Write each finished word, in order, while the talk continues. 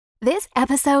This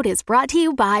episode is brought to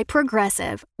you by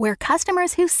Progressive, where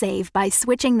customers who save by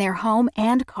switching their home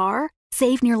and car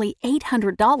save nearly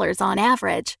 $800 on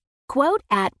average. Quote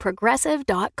at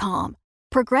Progressive.com.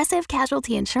 Progressive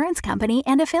Casualty Insurance Company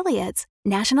and Affiliates.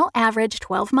 National average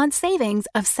 12-month savings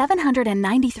of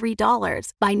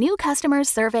 $793 by new customers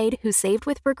surveyed who saved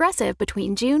with Progressive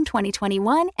between June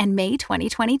 2021 and May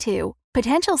 2022.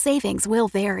 Potential savings will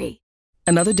vary.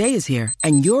 Another day is here,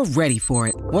 and you're ready for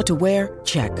it. What to wear?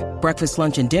 Check. Breakfast,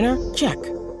 lunch, and dinner? Check.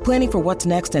 Planning for what's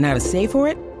next and how to save for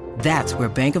it? That's where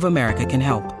Bank of America can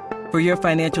help. For your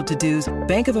financial to-dos,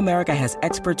 Bank of America has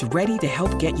experts ready to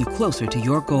help get you closer to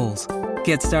your goals.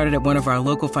 Get started at one of our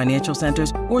local financial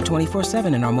centers or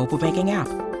 24/7 in our mobile banking app.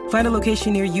 Find a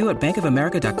location near you at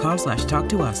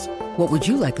bankofamerica.com/talktous. What would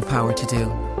you like the power to do?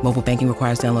 Mobile banking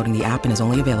requires downloading the app and is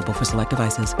only available for select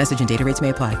devices. Message and data rates may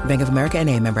apply. Bank of America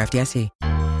N.A., member FDIC.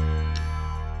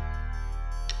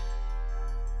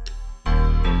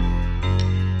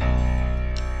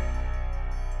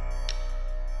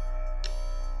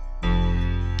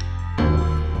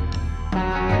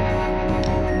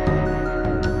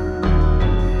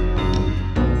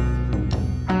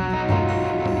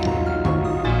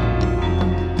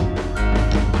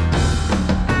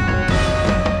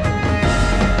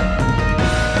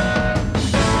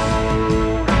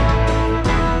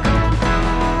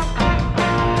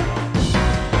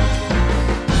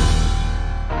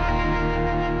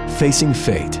 Facing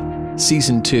Fate,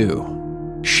 Season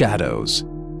 2, Shadows,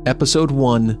 Episode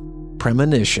 1,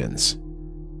 Premonitions.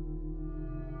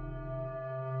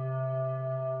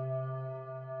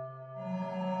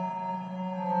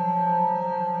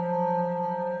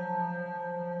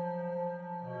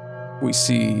 We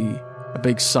see a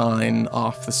big sign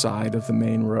off the side of the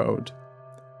main road,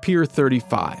 Pier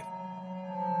 35.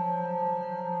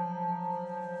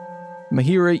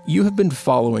 Mahira, you have been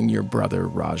following your brother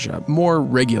Raja more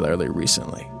regularly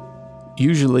recently.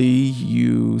 Usually,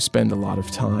 you spend a lot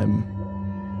of time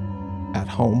at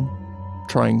home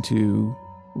trying to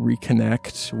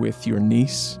reconnect with your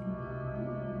niece.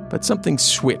 But something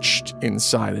switched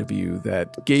inside of you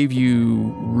that gave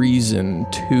you reason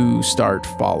to start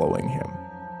following him.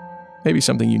 Maybe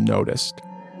something you noticed.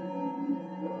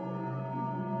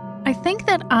 I think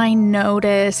that I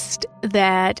noticed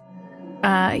that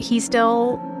he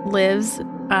still lives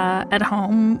at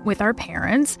home with our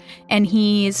parents, and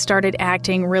he started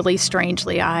acting really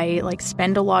strangely. I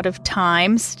spend a lot of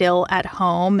time still at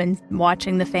home and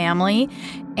watching the family,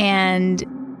 and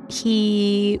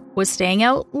he was staying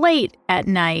out late at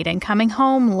night and coming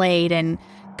home late and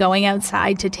going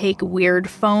outside to take weird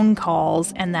phone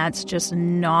calls, and that's just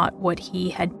not what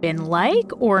he had been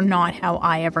like or not how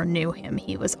I ever knew him.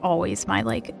 He was always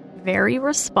my very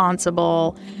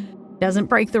responsible, doesn't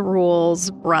break the rules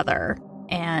brother,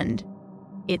 and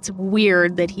it's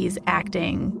weird that he's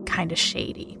acting kind of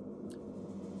shady.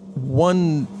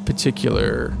 One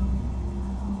particular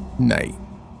night,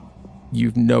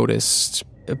 you've noticed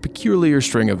a peculiar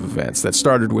string of events that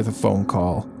started with a phone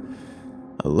call,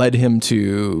 led him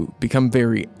to become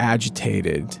very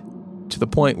agitated to the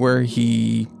point where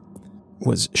he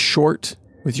was short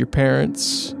with your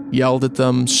parents, yelled at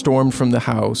them, stormed from the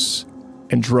house,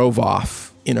 and drove off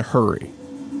in a hurry.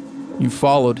 You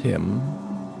followed him,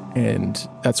 and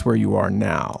that's where you are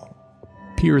now.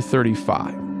 Pier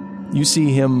 35. You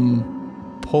see him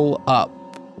pull up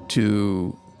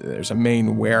to, there's a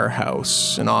main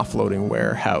warehouse, an offloading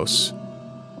warehouse.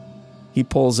 He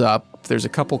pulls up, there's a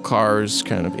couple cars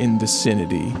kind of in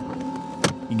vicinity.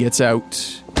 He gets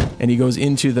out, and he goes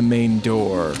into the main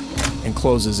door and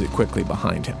closes it quickly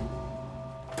behind him.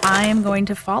 I am going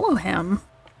to follow him.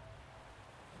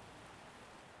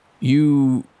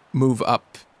 You move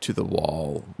up to the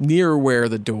wall near where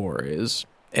the door is,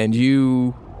 and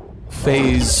you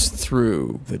phase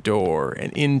through the door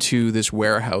and into this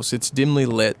warehouse. It's dimly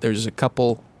lit. There's a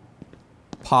couple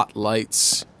pot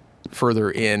lights further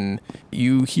in.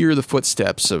 You hear the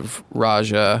footsteps of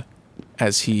Raja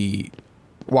as he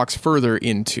walks further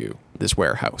into this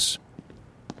warehouse.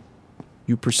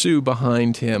 You pursue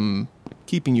behind him,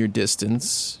 keeping your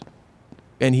distance,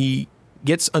 and he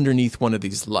gets underneath one of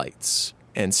these lights,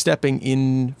 and stepping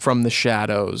in from the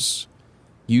shadows,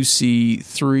 you see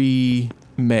three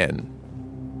men.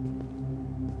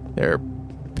 They're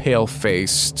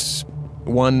pale-faced.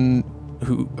 One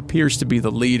who appears to be the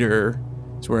leader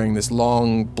is wearing this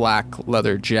long black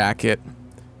leather jacket.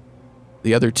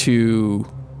 The other two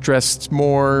dressed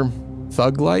more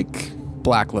thug-like,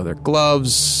 black leather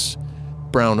gloves,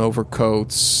 brown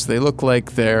overcoats. They look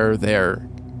like they're there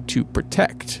to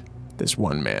protect this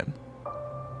one man.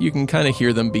 You can kind of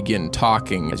hear them begin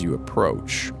talking as you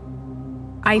approach.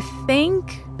 I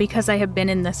think because I have been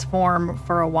in this form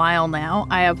for a while now,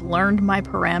 I have learned my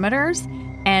parameters,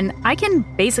 and I can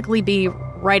basically be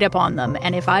right up on them.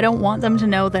 And if I don't want them to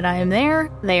know that I am there,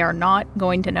 they are not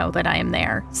going to know that I am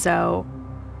there. So,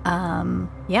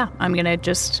 yeah, I'm gonna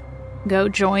just go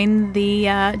join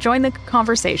the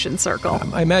conversation circle.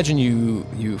 I imagine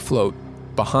you float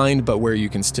behind, but where you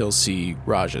can still see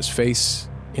Raja's face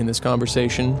in this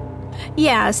conversation.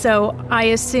 Yeah, so I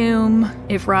assume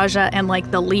if Raja and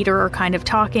the leader are kind of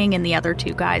talking and the other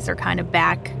two guys are kind of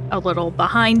back a little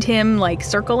behind him,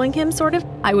 circling him sort of,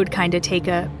 I would kind of take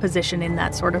a position in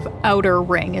that sort of outer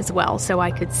ring as well, so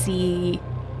I could see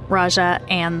Raja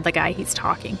and the guy he's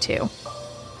talking to.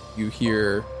 You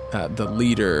hear the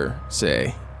leader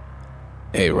say,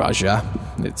 "Hey, Raja,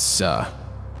 it's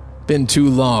been too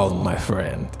long, my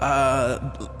friend."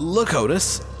 Look,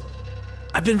 Otis,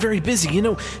 I've been very busy,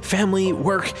 family,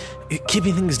 work,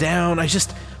 keeping things down. It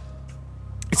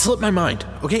slipped my mind,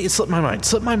 okay? It slipped my mind.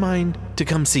 Slipped my mind to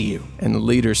come see you. And the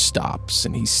leader stops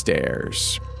and he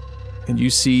stares. And you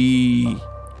see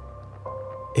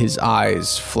his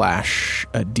eyes flash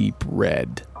a deep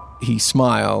red. He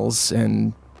smiles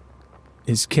and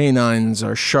his canines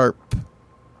are sharp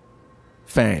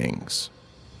fangs.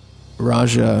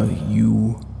 "Raja,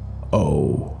 you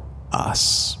owe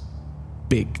us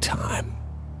big time.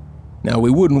 Now,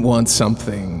 we wouldn't want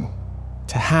something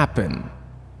to happen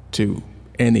to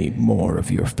any more of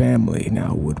your family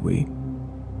now, would we?"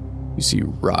 You see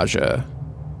Raja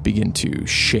begin to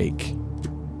shake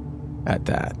at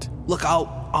that. Look,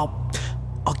 I'll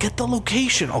get the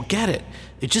location. I'll get it.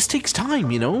 It just takes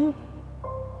time,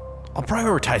 I'll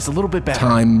prioritize a little bit better.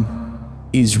 Time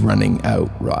is running out,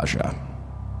 Raja.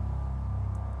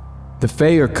 The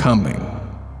Fae are coming,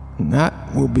 and that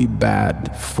will be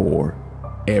bad for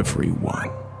everyone.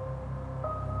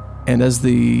 And as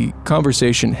the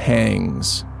conversation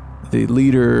hangs, the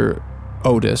leader,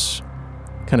 Otis,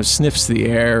 kind of sniffs the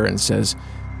air and says,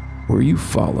 "Were you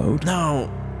followed?" No.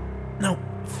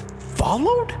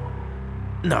 Followed?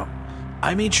 No.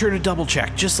 I made sure to double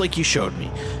check, just like you showed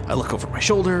me. I look over my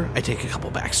shoulder, I take a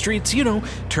couple back streets,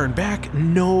 turn back.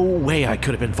 No way I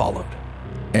could have been followed.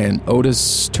 And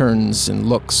Otis turns and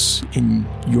looks in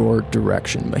your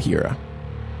direction, Mahira.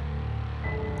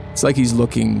 It's like he's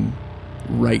looking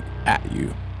right at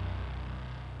you.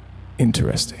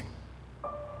 Interesting.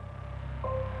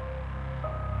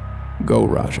 Go,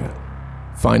 Raja.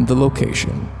 Find the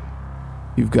location.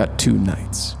 You've got 2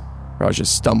 nights. Raja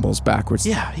stumbles backwards.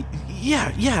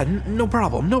 Yeah, no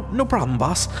problem. No problem,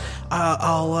 boss.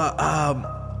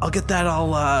 I'll get that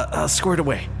all squared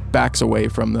away. Backs away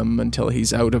from them until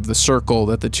he's out of the circle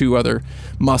that the 2 other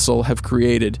muscle have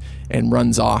created and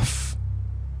runs off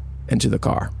into the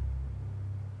car.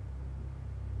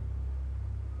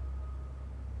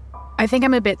 I think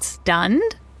I'm a bit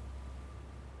stunned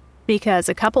because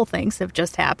a couple things have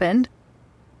just happened.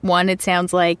 One, it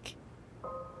sounds like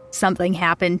something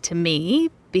happened to me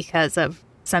because of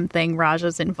something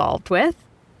Raja's involved with.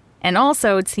 And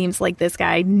also, it seems like this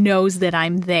guy knows that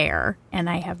I'm there, and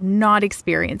I have not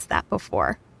experienced that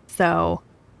before. So,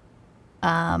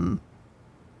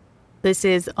 this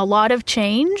is a lot of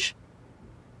change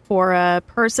for a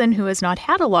person who has not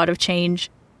had a lot of change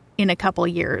in a couple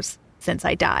years since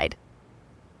I died.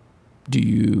 Do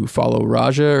you follow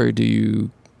Raja, or do you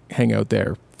hang out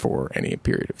there for any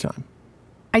period of time?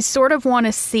 I sort of want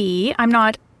to see. I'm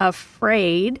not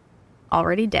afraid.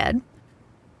 Already dead.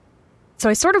 So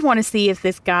I sort of want to see if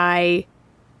this guy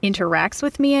interacts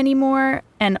with me anymore.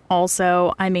 And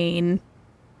also,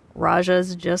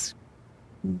 Raja's just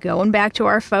going back to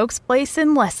our folks' place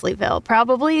in Leslieville,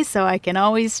 probably, so I can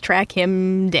always track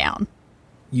him down.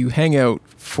 You hang out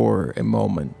for a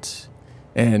moment,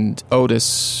 and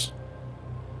Otis,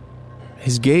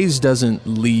 his gaze doesn't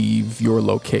leave your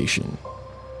location.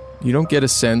 You don't get a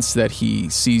sense that he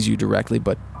sees you directly,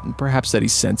 but perhaps that he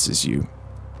senses you.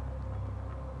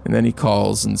 And then he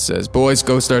calls and says, "Boys,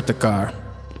 go start the car."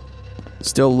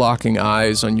 Still locking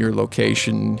eyes on your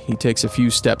location, he takes a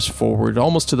few steps forward,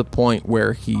 almost to the point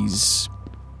where he's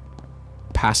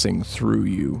passing through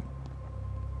you.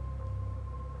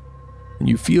 And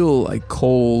you feel a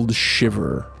cold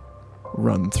shiver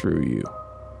run through you.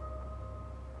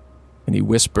 And he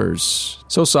whispers,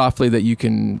 so softly that you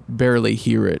can barely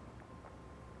hear it,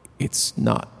 "It's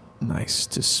not nice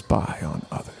to spy on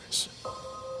others."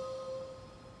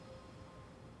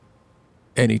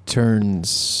 And he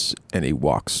turns and he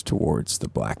walks towards the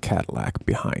black Cadillac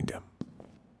behind him.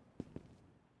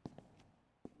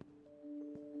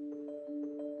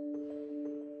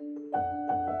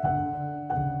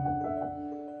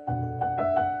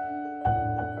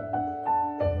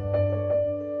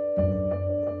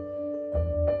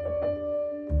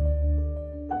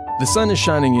 The sun is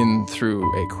shining in through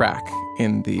a crack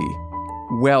in the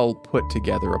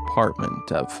well-put-together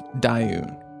apartment of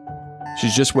Dayun.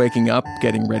 She's just waking up,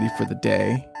 getting ready for the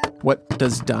day. What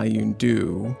does Dayun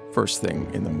do first thing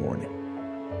in the morning?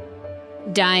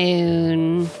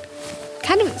 Dayun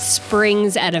kind of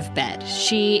springs out of bed.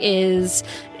 She is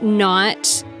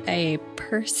not a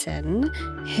person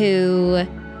who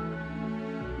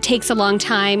takes a long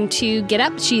time to get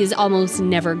up. She is almost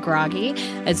never groggy.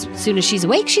 As soon as she's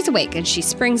awake, and she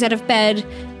springs out of bed,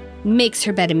 makes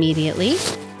her bed immediately,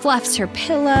 fluffs her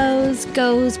pillows,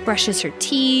 goes, brushes her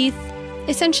teeth,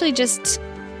 essentially just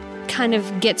kind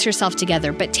of gets herself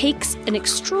together, but takes an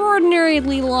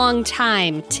extraordinarily long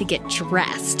time to get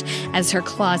dressed, as her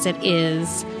closet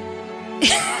is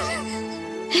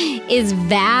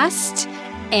vast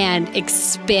and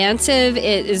expansive.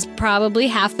 It is probably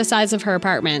half the size of her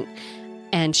apartment,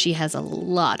 and she has a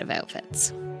lot of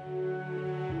outfits.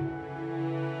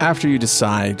 After you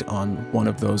decide on one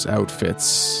of those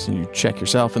outfits, you check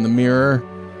yourself in the mirror,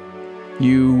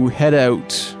 you head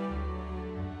out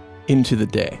into the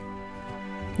day.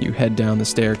 You head down the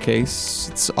staircase.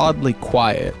 It's oddly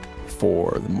quiet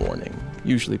for the morning.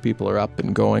 Usually people are up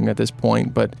and going at this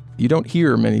point, but you don't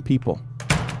hear many people.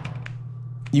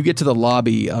 You get to the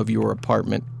lobby of your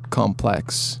apartment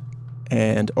complex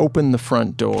and open the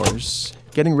front doors,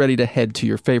 getting ready to head to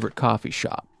your favorite coffee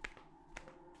shop.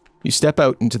 You step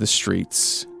out into the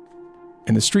streets,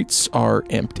 and the streets are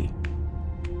empty.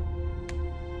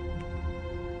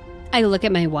 I look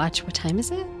at my watch. What time is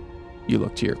it? You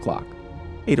look to your clock.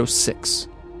 8:06.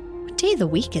 What day of the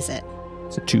week is it?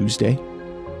 It's a Tuesday.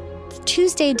 It's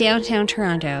Tuesday, downtown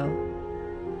Toronto.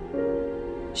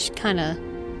 She kind of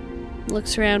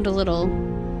looks around a little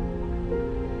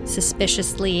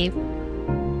suspiciously,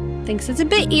 thinks it's a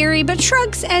bit eerie, but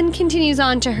shrugs and continues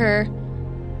on to her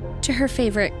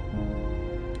favorite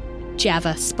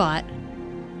Java spot,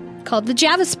 called the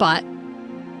Java Spot.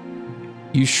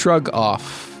 You shrug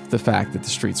off the fact that the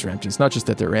streets are empty. It's not just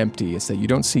that they're empty, it's that you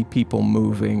don't see people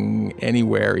moving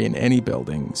anywhere in any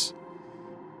buildings.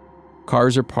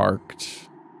 Cars are parked,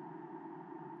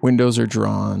 windows are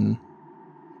drawn,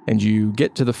 and you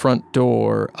get to the front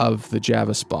door of the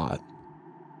Java Spot,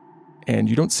 and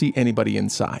you don't see anybody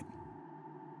inside.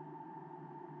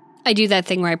 I do that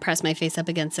thing where I press my face up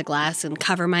against the glass and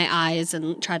cover my eyes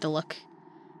and try to look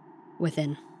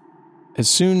within. As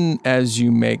soon as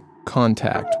you make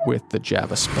contact with the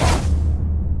Java Spot,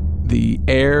 the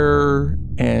air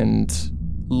and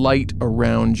light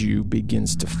around you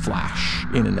begins to flash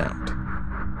in and out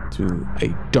to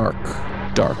a dark,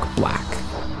 dark black.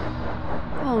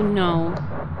 Oh no.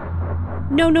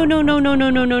 No.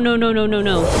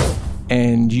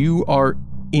 And you are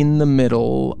in the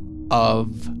middle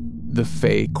of the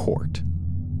Fae Court.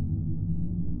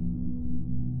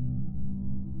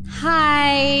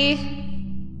 Hi.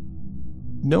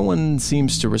 No one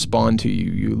seems to respond to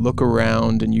you. You look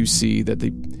around and you see that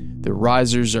the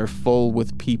risers are full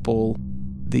with people.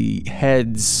 The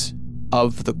heads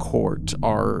of the court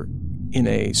are in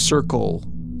a circle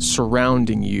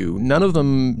surrounding you, none of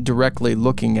them directly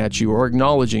looking at you or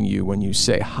acknowledging you when you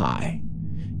say hi.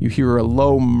 You hear a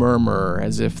low murmur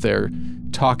as if they're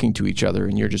talking to each other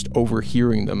and you're just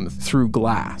overhearing them through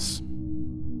glass.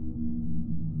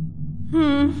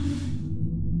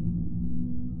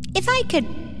 If I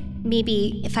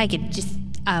could just,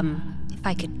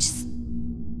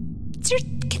 sir,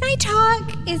 can I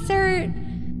talk? Is there...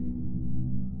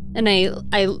 And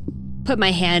I put my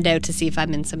hand out to see if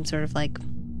I'm in some sort of like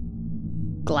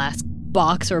glass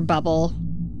box or bubble.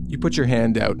 You put your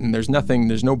hand out and there's nothing,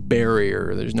 there's no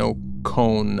barrier, there's no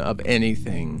cone of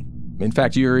anything. In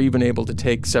fact, you're even able to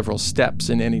take several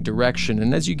steps in any direction.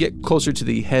 And as you get closer to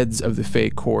the heads of the Fae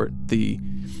Court, the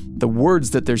words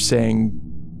that they're saying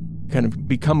kind of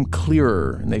become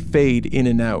clearer and they fade in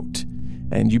and out.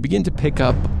 And you begin to pick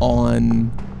up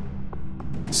on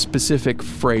specific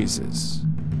phrases.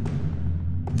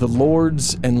 The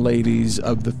lords and ladies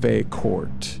of the Fae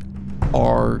Court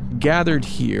are gathered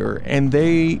here and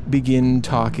they begin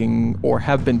talking or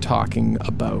have been talking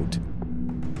about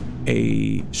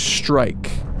a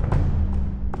strike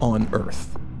on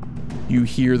Earth. You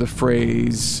hear the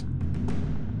phrase,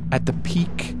 at the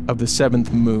peak of the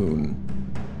seventh moon.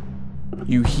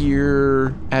 You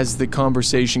hear, as the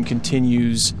conversation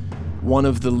continues, one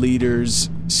of the leaders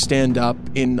stand up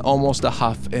in almost a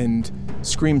huff and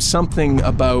scream something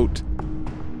about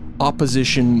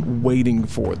opposition waiting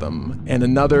for them, and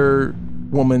another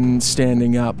woman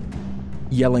standing up,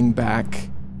 yelling back,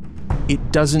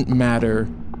 "It doesn't matter.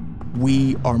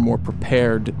 We are more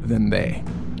prepared than they."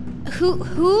 Who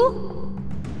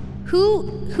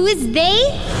is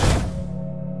they?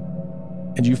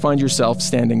 and you find yourself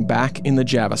standing back in the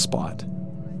Java spot,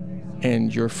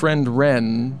 and your friend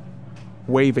Ren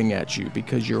waving at you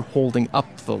because you're holding up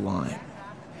the line.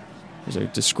 There's a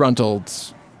disgruntled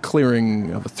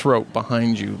clearing of a throat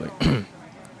behind you, like,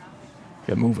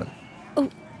 get moving. Oh.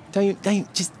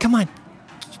 Don't, just come on.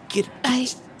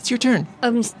 It's your turn.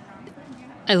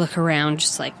 I look around,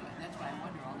 just like,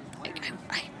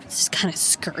 I just kind of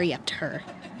scurry up to her.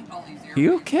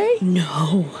 You okay?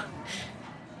 No.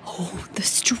 Oh, the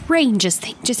strangest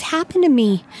thing just happened to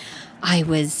me. I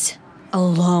was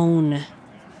alone.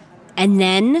 And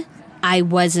then I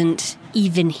wasn't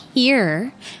even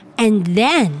here. And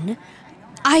then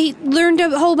I learned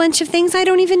a whole bunch of things I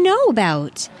don't even know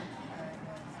about.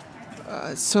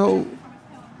 So,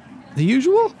 the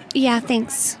usual? Yeah,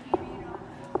 thanks.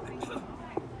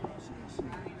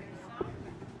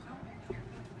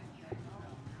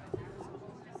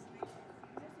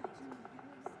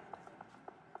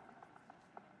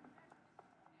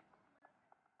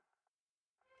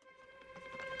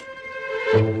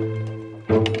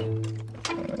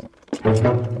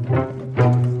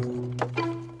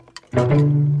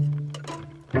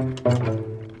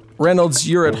 Reynolds,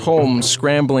 you're at home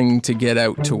scrambling to get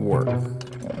out to work.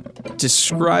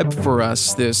 Describe for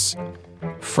us this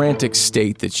frantic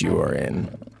state that you are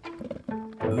in.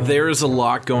 There's a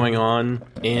lot going on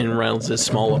in Reynolds'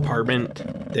 small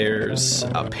apartment. There's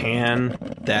a pan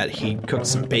that he cooked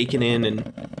some bacon in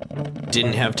and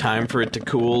didn't have time for it to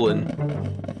cool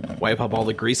and wipe up all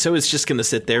the grease, so it's just going to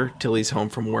sit there till he's home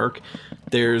from work.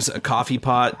 There's a coffee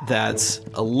pot that's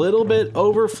a little bit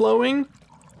overflowing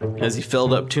as he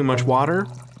filled up too much water.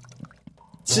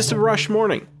 It's just a rush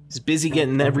morning. He's busy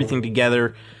getting everything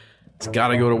together. He's got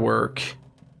to go to work.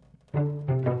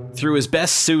 Threw his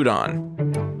best suit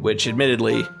on, which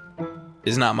admittedly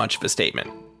is not much of a statement.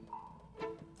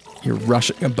 You're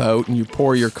rushing about and you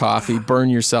pour your coffee, burn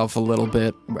yourself a little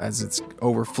bit as it's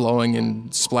overflowing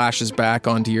and splashes back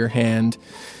onto your hand.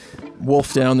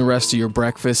 Wolf down the rest of your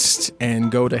breakfast and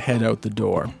go to head out the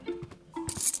door.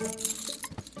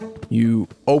 You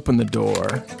open the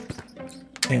door,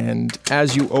 and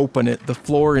as you open it, the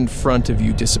floor in front of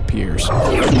you disappears.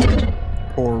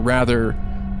 Or rather,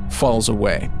 falls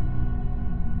away.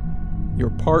 Your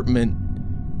apartment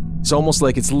is almost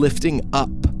like it's lifting up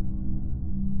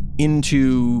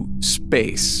into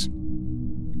space.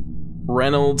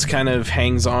 Reynolds kind of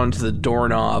hangs on to the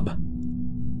doorknob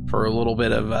for a little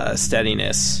bit of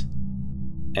steadiness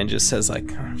and just says,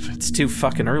 like, it's too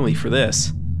fucking early for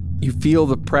this. You feel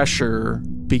the pressure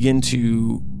begin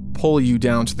to pull you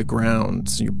down to the ground.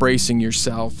 So you're bracing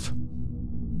yourself.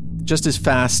 Just as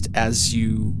fast as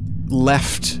you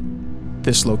left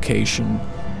this location,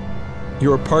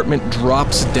 your apartment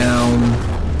drops down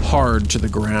hard to the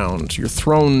ground. You're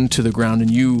thrown to the ground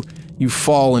and you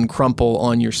fall and crumple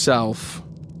on yourself.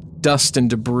 Dust and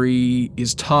debris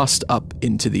is tossed up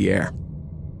into the air.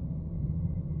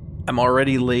 I'm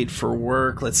already late for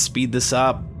work. Let's speed this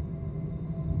up.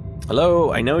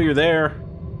 Hello, I know you're there.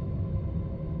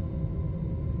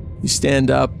 You stand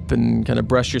up and kind of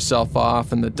brush yourself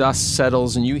off, and the dust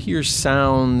settles, and you hear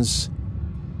sounds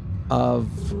of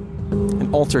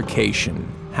an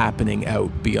altercation happening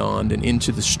out beyond and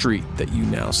into the street that you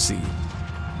now see.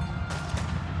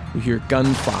 You hear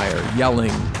gunfire,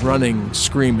 yelling, running,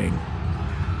 screaming.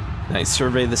 Can I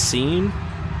survey the scene?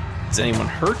 Is anyone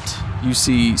hurt? You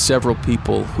see several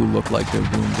people who look like they're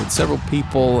wounded. Several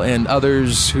people and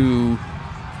others who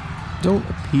don't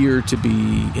appear to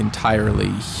be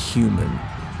entirely human.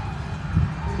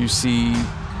 You see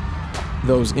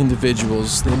those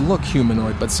individuals, they look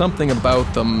humanoid, but something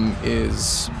about them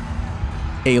is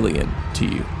alien to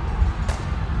you.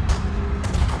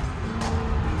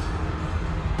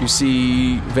 You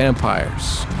see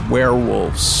vampires,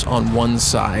 werewolves on one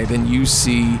side, and you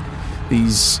see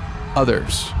these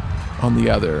others on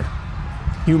the other.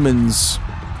 Humans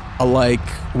alike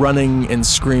running and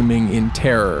screaming in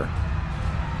terror.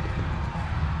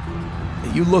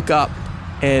 You look up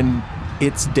and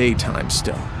it's daytime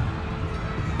still.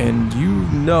 And you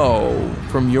know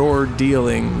from your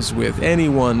dealings with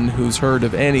anyone who's heard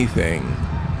of anything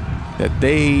that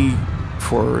they,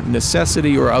 for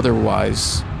necessity or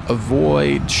otherwise,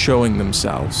 avoid showing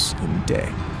themselves in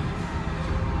day.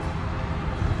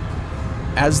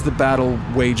 As the battle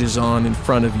wages on in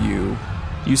front of you,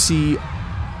 you see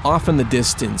off in the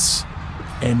distance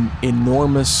an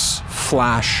enormous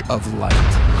flash of light.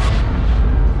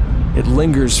 It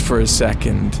lingers for a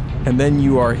second, and then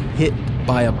you are hit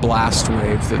by a blast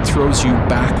wave that throws you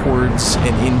backwards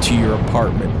and into your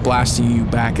apartment, blasting you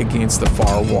back against the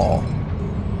far wall.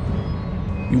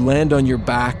 You land on your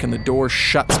back and the door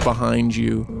shuts behind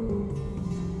you,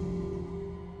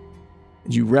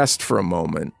 You rest for a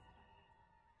moment.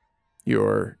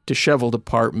 Your disheveled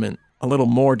apartment, a little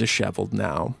more disheveled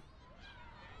now.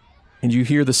 And you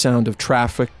hear the sound of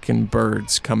traffic and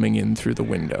birds coming in through the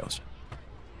windows.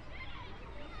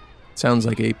 Sounds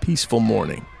like a peaceful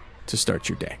morning to start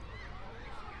your day.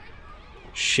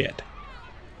 Shit.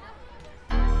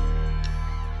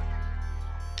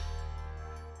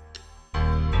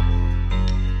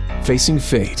 Facing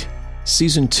Fate,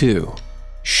 Season 2,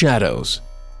 Shadows,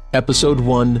 Episode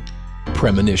 1,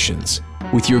 Premonitions,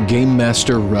 with your Game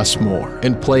Master Russ Moore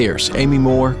and players Amy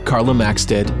Moore, Carla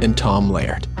Maxted, and Tom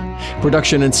Laird.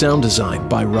 Production and sound design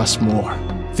by Russ Moore.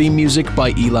 Theme music by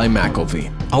Eli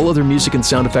McElveen. All other music and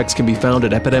sound effects can be found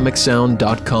at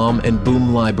epidemicsound.com and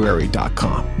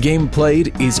boomlibrary.com. Game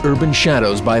played is Urban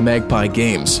Shadows by Magpie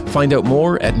Games. Find out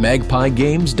more at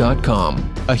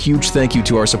magpiegames.com. A huge thank you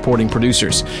to our supporting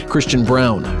producers, Christian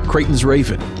Brown, Creighton's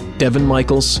Raven, Devin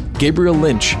Michaels, Gabriel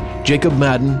Lynch, Jacob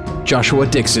Madden, Joshua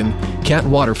Dixon, Kat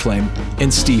Waterflame,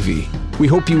 and Stevie. We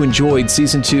hope you enjoyed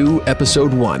Season 2,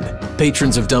 Episode 1.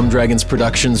 Patrons of Dumb Dragons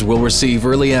Productions will receive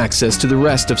early access to the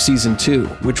rest of Season 2,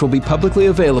 which will be publicly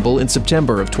available in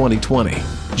September of 2020.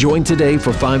 Join today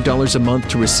for $5 a month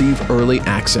to receive early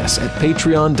access at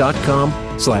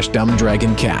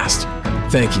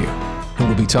patreon.com/dumbdragoncast. Thank you, and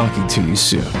we'll be talking to you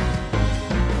soon.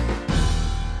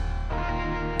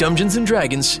 Dungeons &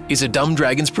 Dragons is a Dumb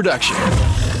Dragons production.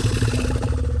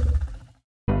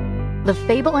 The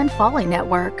Fable and Folly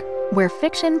Network, where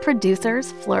fiction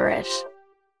producers flourish.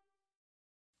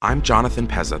 I'm Jonathan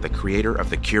Pezza, the creator of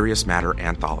the Curious Matter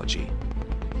anthology,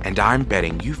 and I'm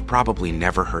betting you've probably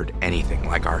never heard anything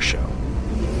like our show.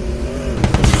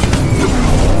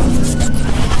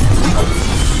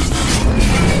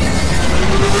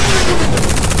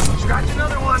 Scratch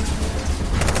another one.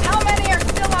 How many are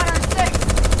still on our six?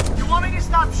 You want me to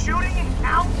stop shooting and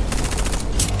count?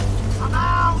 I'm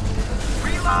out.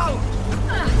 Reload.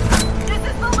 This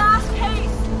is the last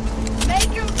case. Make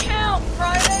him count,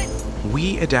 Friday.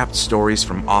 We adapt stories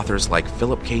from authors like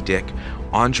Philip K. Dick,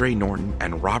 Andre Norton,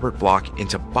 and Robert Bloch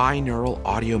into binaural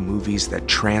audio movies that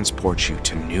transport you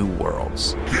to new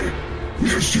worlds. Hey,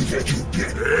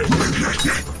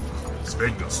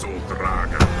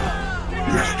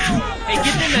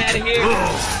 get them out of here.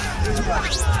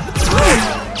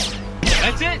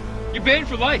 That's it? You're banned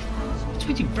for life. What's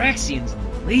with you Braxians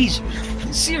and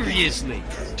lasers? Seriously.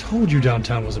 Told you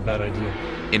downtown was a bad idea.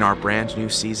 In our brand new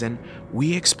season,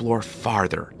 we explore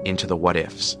farther into the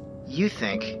what-ifs. You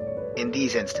think, in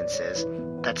these instances,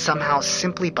 that somehow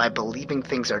simply by believing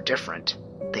things are different,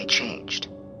 they changed.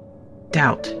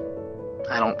 Doubt.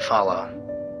 I don't follow.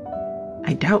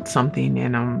 I doubt something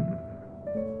and,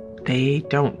 they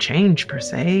don't change per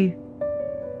se.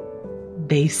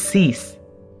 They cease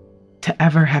to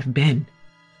ever have been.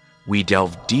 We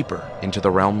delve deeper into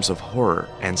the realms of horror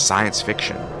and science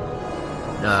fiction.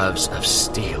 Nerves of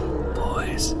steel,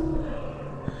 boys.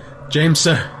 James,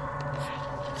 sir.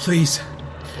 Please.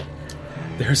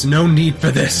 There's no need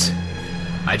for this.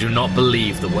 I do not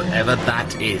believe that whatever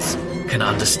that is can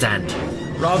understand you.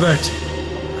 Robert,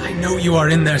 I know you are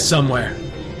in there somewhere.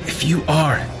 If you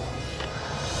are,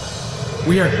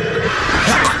 we are...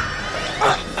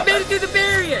 I made it through the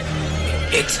barrier.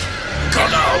 It's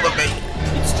got a hold of me.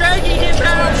 It's dragging him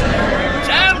out.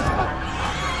 Damn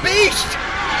beast!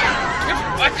 If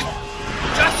I could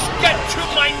just get to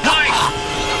my knife.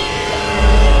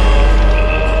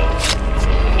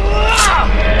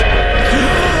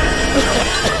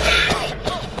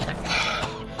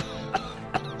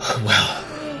 Well,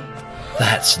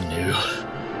 that's new.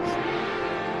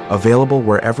 Available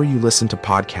wherever you listen to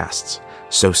podcasts.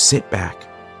 So sit back,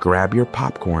 grab your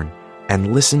popcorn,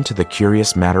 and listen to the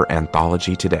Curious Matter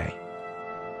anthology today.